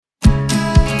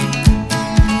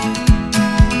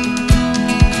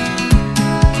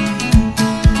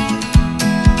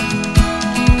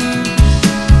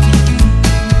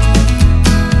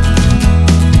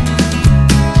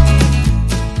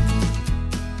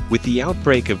With the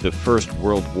outbreak of the First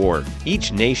World War,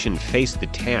 each nation faced the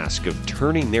task of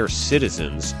turning their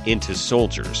citizens into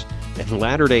soldiers, and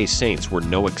Latter-day Saints were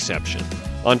no exception.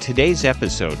 On today's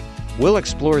episode, we'll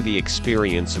explore the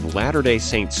experience of Latter-day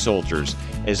Saint soldiers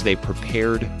as they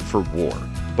prepared for war,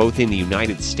 both in the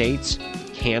United States,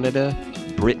 Canada,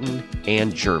 Britain,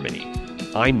 and Germany.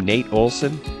 I'm Nate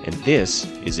Olson, and this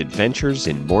is Adventures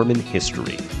in Mormon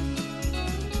History.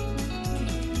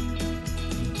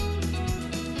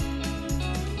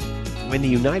 When the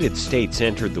United States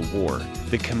entered the war,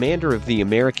 the commander of the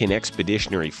American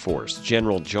Expeditionary Force,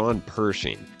 General John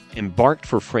Pershing, embarked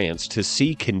for France to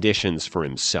see conditions for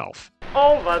himself.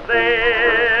 Over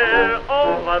there,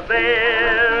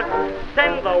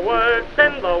 send the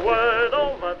word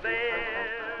over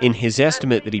there. In his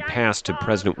estimate that he passed to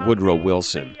President Woodrow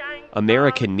Wilson,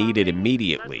 America needed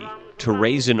immediately to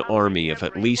raise an army of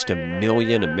at least 1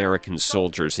 million American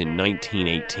soldiers in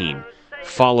 1918,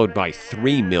 followed by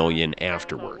 3 million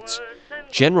afterwards.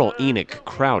 General Enoch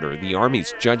Crowder, the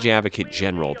Army's Judge Advocate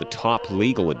General, the top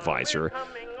legal advisor,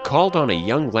 called on a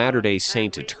young Latter-day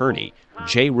Saint attorney,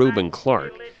 J. Reuben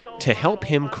Clark, to help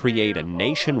him create a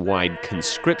nationwide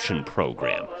conscription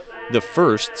program, the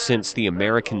first since the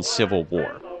American Civil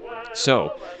War.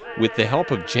 So, with the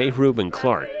help of J. Reuben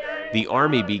Clark, the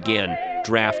Army began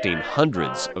drafting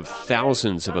hundreds of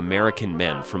thousands of American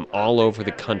men from all over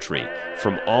the country,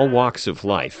 from all walks of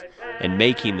life, and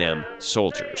making them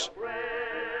soldiers.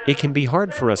 It can be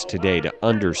hard for us today to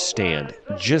understand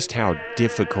just how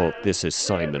difficult this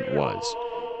assignment was.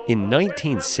 In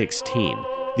 1916,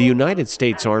 the United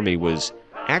States Army was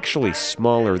actually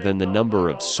smaller than the number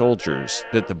of soldiers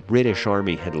that the British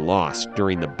Army had lost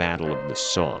during the Battle of the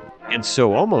Somme. And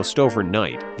so almost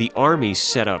overnight, the Army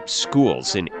set up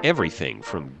schools in everything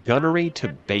from gunnery to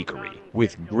bakery,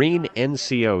 with green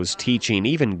NCOs teaching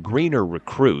even greener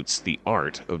recruits the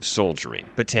art of soldiering.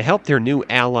 But to help their new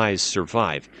allies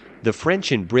survive, the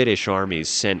French and British armies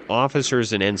sent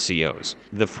officers and NCOs,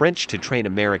 the French to train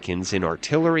Americans in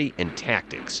artillery and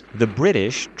tactics. The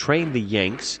British trained the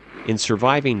Yanks in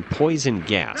surviving poison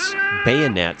gas,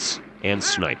 bayonets, and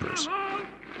snipers.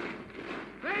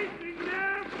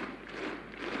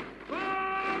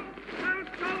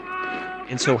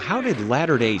 And so how did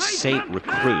Latter-day Saint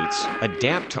recruits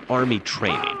adapt to Army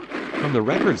training? From the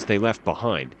records they left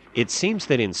behind, it seems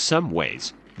that in some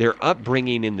ways, their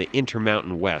upbringing in the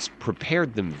Intermountain West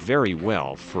prepared them very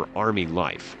well for Army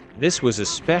life. This was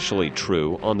especially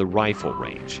true on the rifle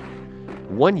range.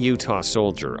 One Utah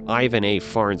soldier, Ivan A.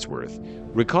 Farnsworth,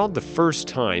 recalled the first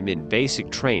time in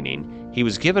basic training he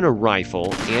was given a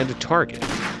rifle and a target.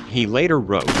 He later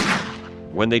wrote,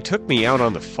 "When they took me out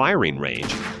on the firing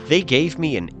range, they gave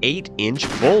me an 8-inch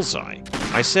bullseye.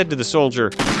 I said to the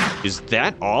soldier, 'Is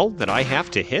that all that I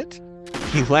have to hit?'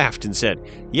 He laughed and said,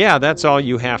 'Yeah, that's all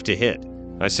you have to hit.'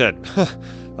 I said,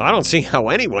 'I don't see how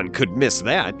anyone could miss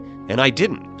that,' and I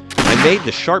didn't. I made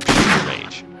the sharpshooter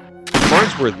range."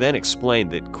 Farnsworth then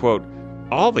explained that, quote,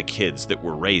 "all the kids that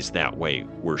were raised that way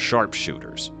were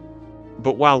sharpshooters."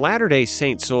 But while Latter-day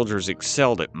Saint soldiers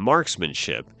excelled at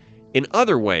marksmanship, in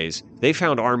other ways, they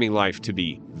found Army life to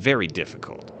be very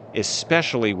difficult,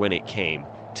 especially when it came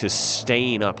to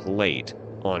staying up late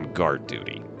on guard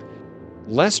duty.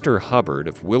 Lester Hubbard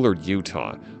of Willard,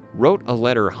 Utah, wrote a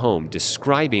letter home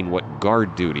describing what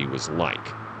guard duty was like.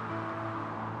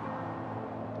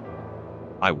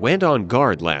 "I went on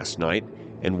guard last night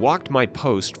and walked my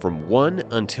post from 1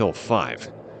 until 5.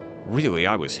 Really,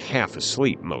 I was half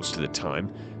asleep most of the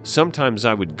time. Sometimes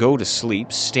I would go to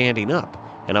sleep standing up,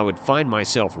 and I would find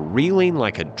myself reeling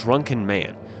like a drunken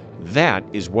man. That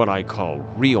is what I call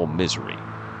real misery.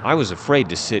 I was afraid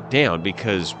to sit down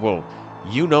because, well,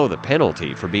 you know the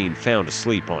penalty for being found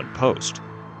asleep on post."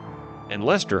 And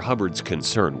Lester Hubbard's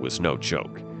concern was no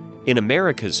joke. In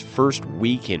America's first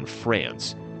week in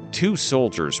France, 2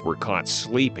 soldiers were caught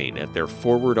sleeping at their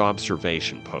forward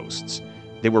observation posts.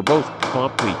 They were both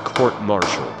promptly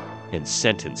court-martialed and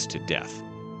sentenced to death.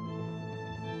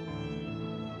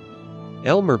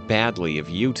 Elmer Badley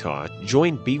of Utah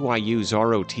joined BYU's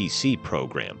ROTC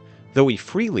program, though he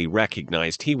freely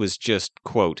recognized he was just,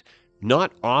 quote,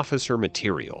 "not officer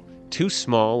material, too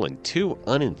small and too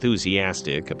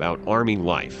unenthusiastic about Army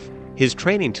life." His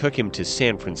training took him to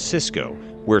San Francisco,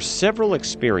 where several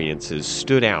experiences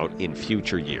stood out in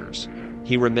future years.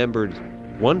 He remembered,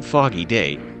 "One foggy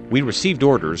day, we received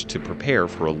orders to prepare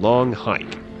for a long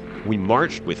hike. We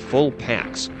marched with full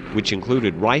packs, which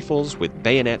included rifles with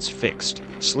bayonets fixed,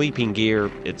 sleeping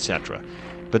gear, etc.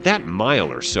 But that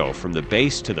mile or so from the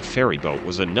base to the ferry boat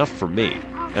was enough for me,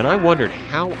 and I wondered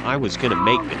how I was going to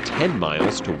make the 10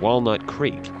 miles to Walnut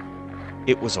Creek.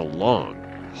 It was a long,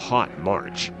 hot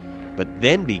march. But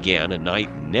then began a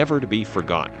night never to be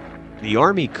forgotten. The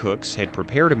army cooks had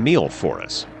prepared a meal for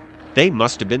us. They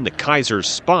must have been the Kaiser's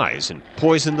spies and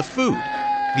poisoned the food.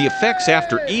 The effects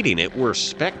after eating it were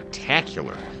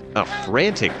spectacular. A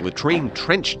frantic latrine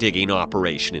trench digging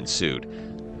operation ensued.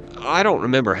 I don't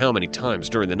remember how many times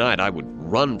during the night I would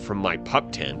run from my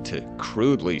pup tent to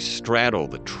crudely straddle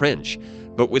the trench,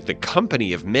 but with the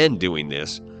company of men doing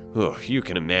this, you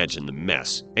can imagine the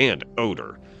mess and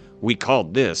odor. We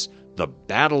called this the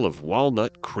Battle of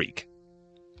Walnut Creek.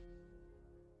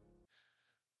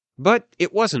 But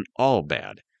it wasn't all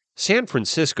bad. San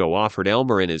Francisco offered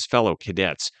Elmer and his fellow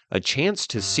cadets a chance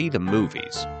to see the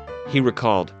movies. He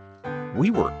recalled, "We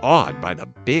were awed by the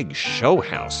big show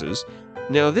houses.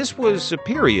 Now, this was a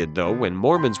period, though, when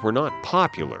Mormons were not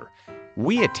popular.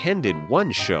 We attended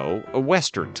one show, a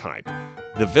Western type.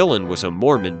 The villain was a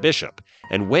Mormon bishop,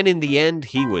 and when in the end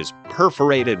he was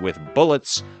perforated with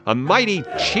bullets, a mighty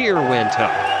cheer went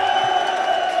up.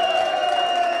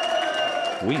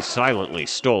 We silently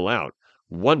stole out,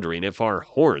 wondering if our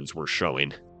horns were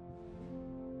showing."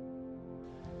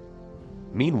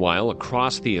 Meanwhile,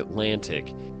 across the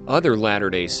Atlantic, other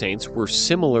Latter-day Saints were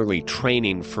similarly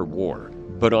training for war,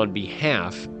 but on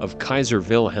behalf of Kaiser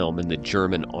Wilhelm and the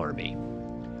German army.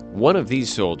 One of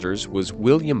these soldiers was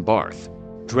William Barth.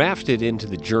 Drafted into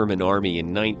the German army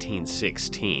in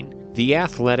 1916, the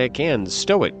athletic and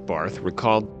stoic Barth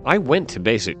recalled, "I went to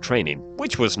basic training,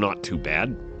 which was not too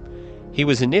bad." He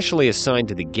was initially assigned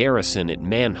to the garrison at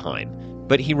Mannheim,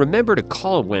 but he remembered a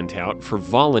call went out for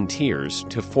volunteers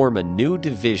to form a new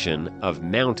division of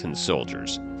mountain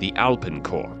soldiers, the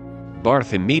Alpenkorps.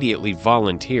 Barth immediately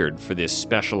volunteered for this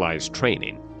specialized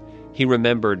training. He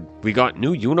remembered, "We got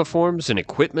new uniforms and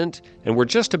equipment, and were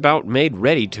just about made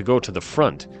ready to go to the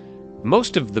front.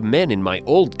 Most of the men in my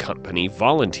old company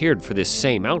volunteered for this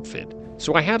same outfit,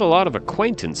 so I had a lot of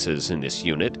acquaintances in this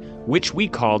unit, which we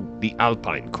called the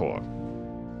Alpine Corps."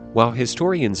 While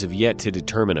historians have yet to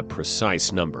determine a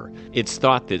precise number, it's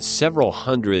thought that several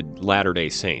hundred Latter-day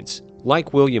Saints,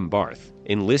 like William Barth,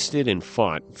 enlisted and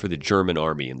fought for the German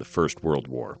army in the First World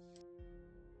War.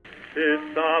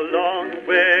 It's a long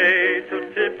way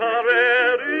to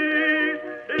Tipperary.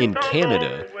 In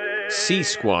Canada, C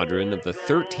Squadron of the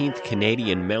 13th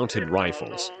Canadian Mounted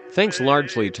Rifles, thanks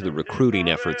largely to the recruiting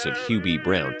efforts of Hugh B.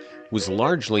 Brown, was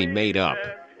largely made up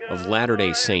of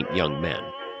Latter-day Saint young men.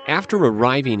 After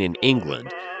arriving in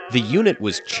England, the unit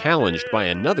was challenged by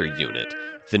another unit,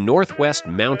 the Northwest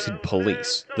Mounted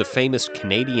Police, the famous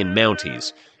Canadian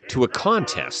Mounties, to a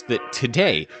contest that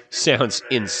today sounds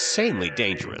insanely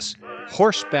dangerous: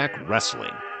 horseback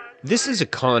wrestling. This is a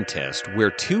contest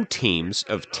where two teams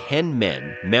of 10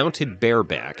 men mounted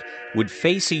bareback would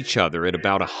face each other at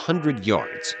about 100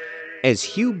 yards. As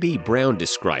Hugh B. Brown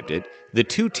described it, the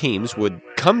two teams would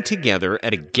come together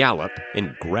at a gallop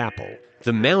and grapple.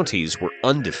 The Mounties were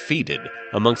undefeated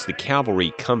amongst the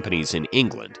cavalry companies in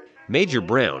England. Major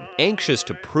Brown, anxious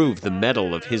to prove the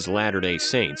mettle of his Latter-day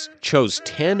Saints, chose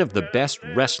 10 of the best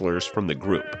wrestlers from the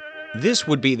group. This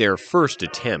would be their first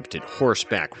attempt at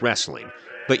horseback wrestling,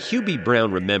 but Hugh B.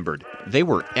 Brown remembered they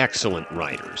were excellent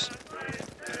riders.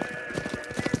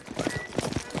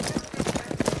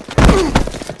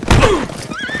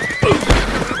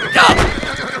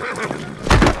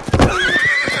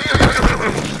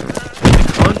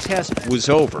 The contest was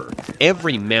over.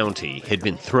 Every Mountie had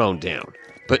been thrown down,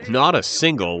 but not a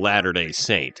single Latter-day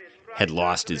Saint had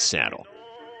lost his saddle.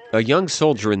 A young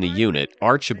soldier in the unit,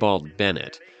 Archibald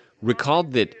Bennett,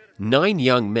 recalled that 9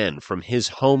 young men from his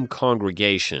home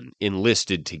congregation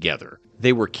enlisted together.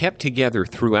 They were kept together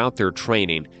throughout their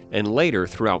training and later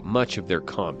throughout much of their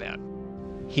combat.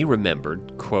 He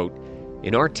remembered, quote,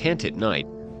 "In our tent at night,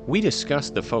 we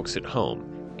discussed the folks at home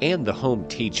and the home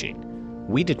teaching.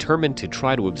 We determined to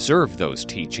try to observe those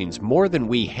teachings more than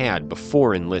we had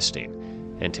before enlisting,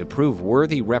 and to prove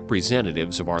worthy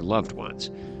representatives of our loved ones.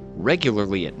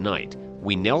 Regularly at night,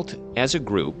 we knelt as a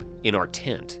group in our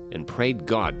tent and prayed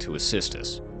God to assist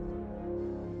us."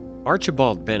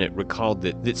 Archibald Bennett recalled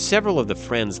that several of the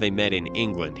friends they met in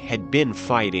England had been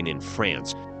fighting in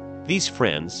France. These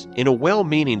friends, in a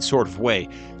well-meaning sort of way,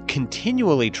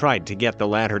 continually tried to get the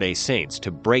Latter-day Saints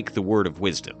to break the word of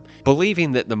wisdom,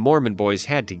 believing that the Mormon boys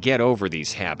had to get over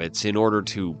these habits in order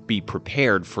to be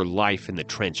prepared for life in the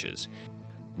trenches.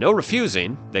 "No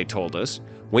refusing," they told us.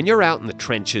 "When you're out in the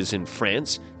trenches in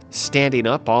France, standing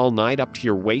up all night up to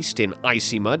your waist in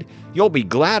icy mud, you'll be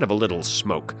glad of a little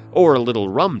smoke or a little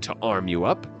rum to arm you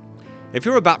up. If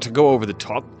you're about to go over the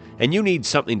top and you need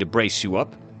something to brace you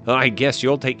up, I guess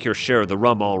you'll take your share of the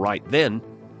rum all right then.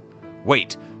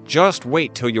 Wait, just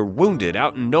wait till you're wounded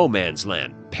out in no man's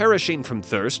land. perishing from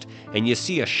thirst and you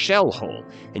see a shell hole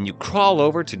and you crawl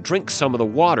over to drink some of the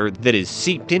water that is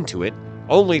seeped into it,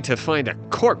 only to find a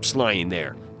corpse lying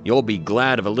there. You'll be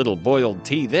glad of a little boiled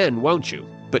tea then, won't you?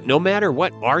 But no matter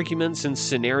what arguments and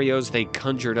scenarios they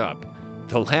conjured up,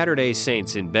 the Latter-day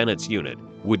Saints in Bennett's unit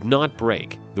would not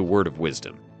break the word of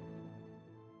wisdom.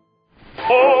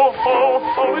 Oh,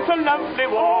 oh, oh, it's a lovely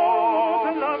war,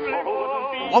 a lovely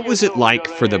war. What was it like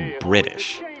for the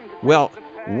British? Well,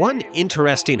 one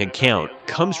interesting account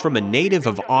comes from a native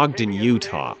of Ogden,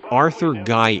 Utah, Arthur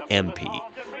Guy Empey.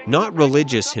 Not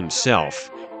religious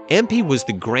himself, Empey was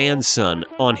the grandson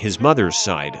on his mother's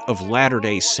side of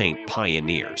Latter-day Saint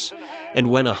pioneers. And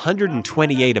when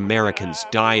 128 Americans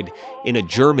died in a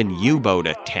German U-boat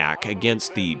attack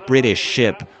against the British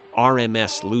ship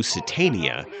RMS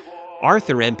Lusitania,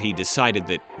 Arthur Empey decided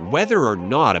that whether or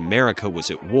not America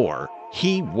was at war,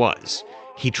 he was.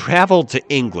 He traveled to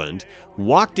England,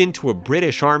 walked into a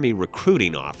British Army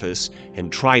recruiting office,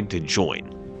 and tried to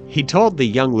join. He told the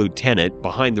young lieutenant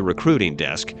behind the recruiting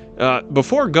desk,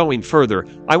 before going further,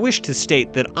 I wish to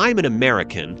state that I'm an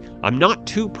American, I'm not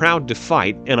too proud to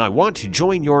fight, and I want to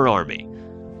join your army.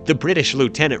 The British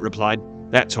lieutenant replied,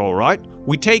 That's all right,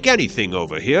 we take anything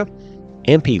over here.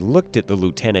 Empey looked at the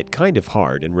lieutenant kind of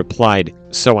hard and replied,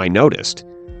 So I noticed.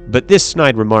 But this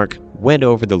snide remark went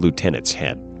over the lieutenant's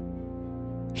head.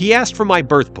 He asked for my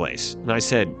birthplace, and I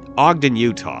said, Ogden,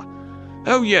 Utah.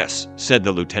 Oh yes, said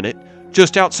the lieutenant,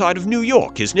 just outside of New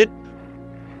York, isn't it?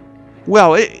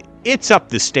 Well, it's up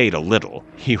the state a little,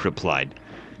 he replied.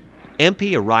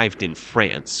 Empey arrived in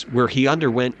France, where he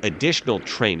underwent additional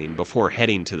training before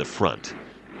heading to the front.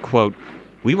 Quote,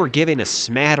 We were given a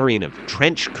smattering of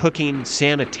trench cooking,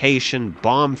 sanitation,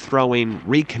 bomb throwing,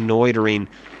 reconnoitering,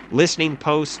 listening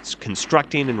posts,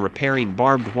 constructing and repairing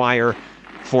barbed wire,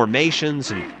 formations,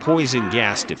 and poison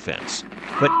gas defense.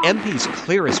 But Empey's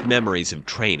clearest memories of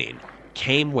training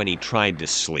came when he tried to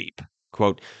sleep.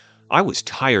 Quote, I was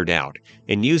tired out,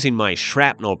 and using my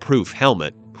shrapnel-proof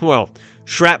helmet, well,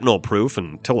 shrapnel-proof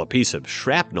until a piece of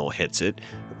shrapnel hits it,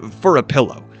 for a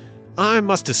pillow. I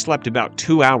must have slept about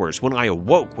 2 hours when I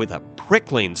awoke with a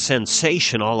prickling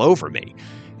sensation all over me,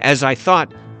 as I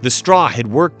thought the straw had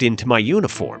worked into my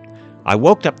uniform. I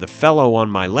woke up the fellow on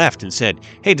my left and said,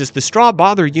 Hey, does the straw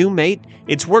bother you, mate?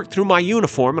 It's worked through my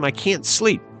uniform and I can't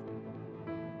sleep.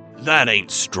 That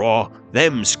ain't straw,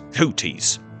 them's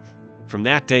cooties. From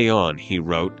that day on, he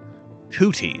wrote,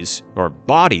 Cooties, or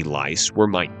body lice, were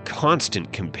my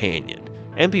constant companion.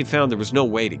 Empey found there was no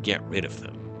way to get rid of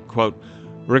them. Quote,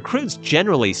 Recruits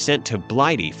generally sent to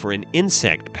Blighty for an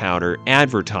insect powder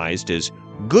advertised as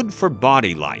good for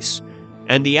body lice.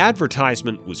 And the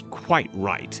advertisement was quite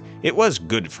right. It was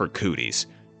good for cooties.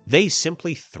 They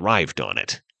simply thrived on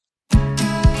it.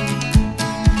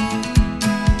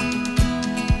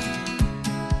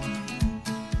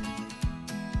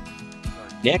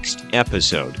 Next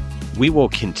episode, we will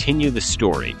continue the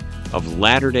story of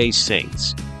Latter-day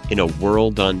Saints in A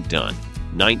World Undone,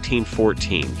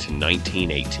 1914 to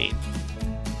 1918.